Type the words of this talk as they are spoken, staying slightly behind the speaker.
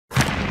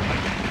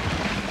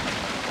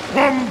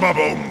Bum, ba,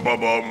 bum, ba,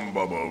 bum,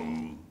 ba,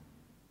 bum.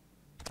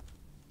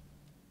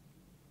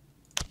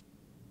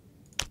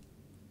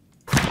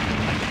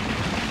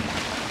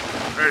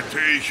 Hätte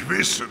ich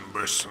wissen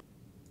müssen.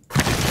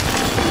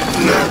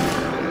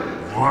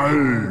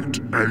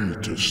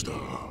 Waldältester.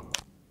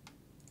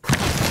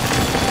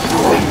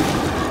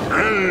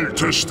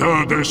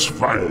 Ältester des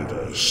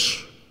Waldes.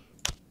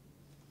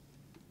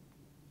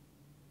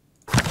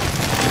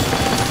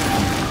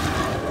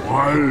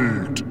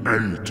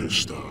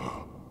 Waldältester.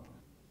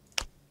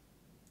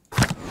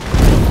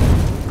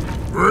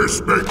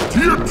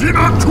 Respektiert die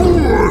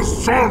Natur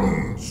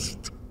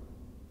sonst!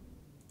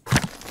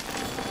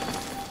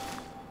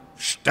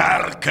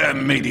 Starke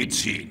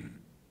Medizin.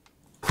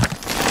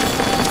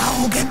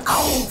 Augen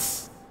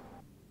auf!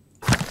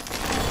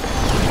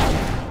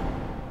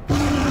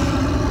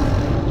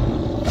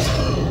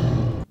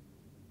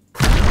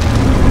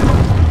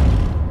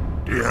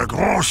 Der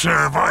große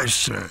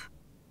Weiße.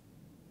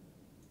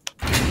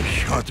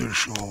 Ich hatte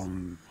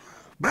schon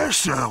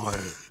bessere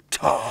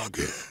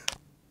Tage.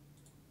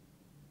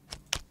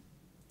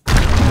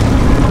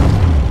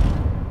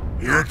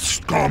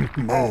 Jetzt kommt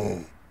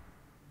Mo.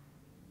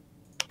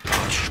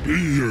 Das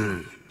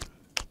Spiel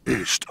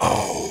ist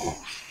aus.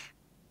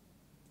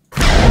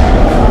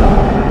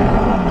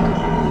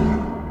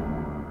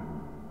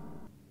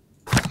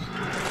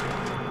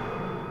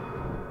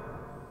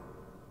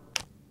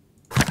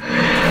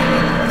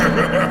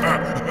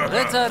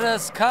 Ritter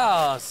des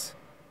Chaos.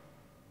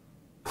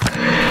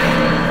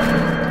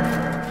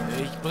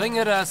 Ich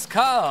bringe das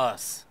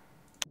Chaos.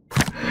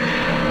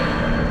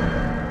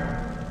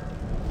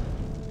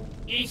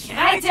 Ich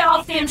reite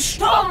auf dem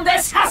Sturm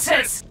des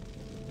Hasses!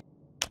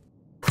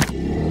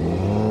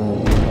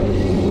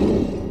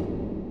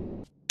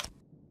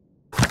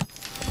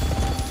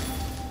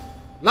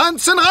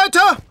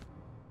 Lanzenreiter!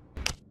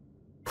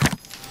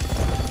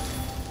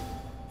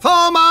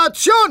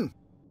 Formation!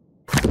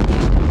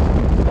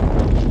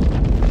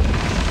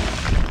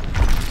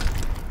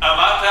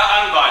 Erwarte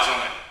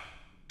Anweisungen.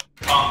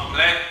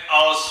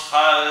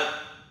 Komplettausfall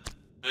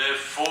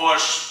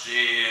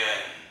bevorstehend.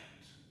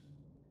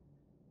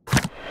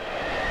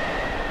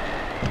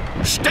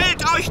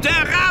 Stellt euch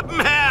der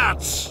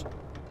Rabenherz!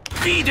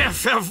 Wie der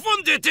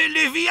verwundete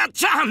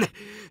Leviathan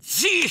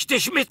zieh ich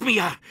dich mit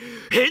mir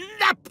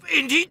hinab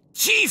in die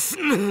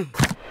Tiefen!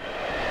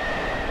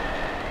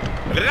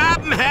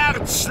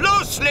 Rabenherz,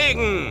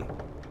 loslegen!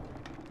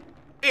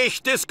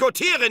 Ich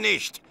diskutiere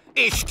nicht,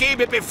 ich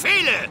gebe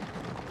Befehle!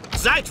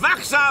 Seid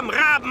wachsam,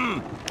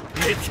 Raben!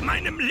 Mit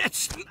meinem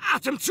letzten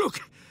Atemzug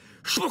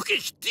spuck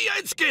ich dir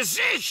ins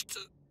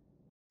Gesicht!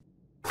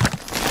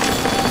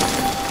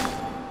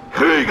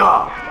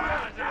 Krieger!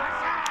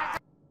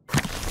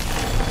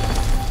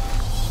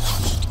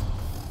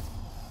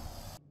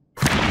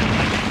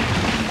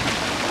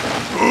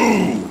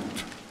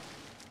 Gut!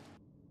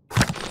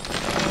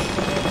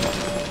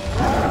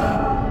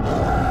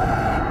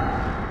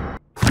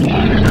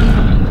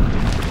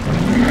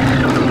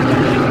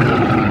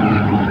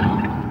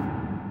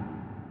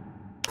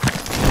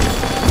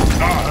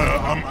 Nahe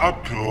am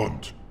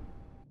Abgrund.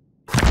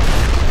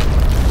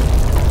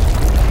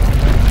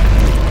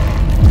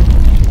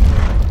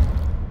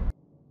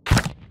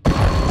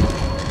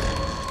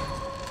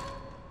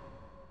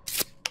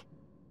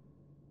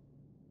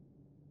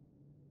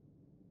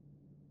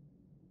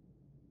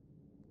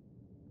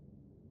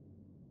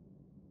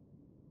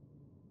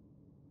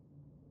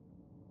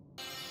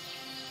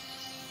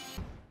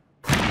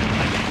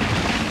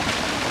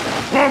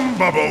 Bum,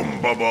 ba,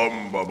 bum, ba,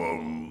 bum, ba,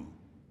 bum.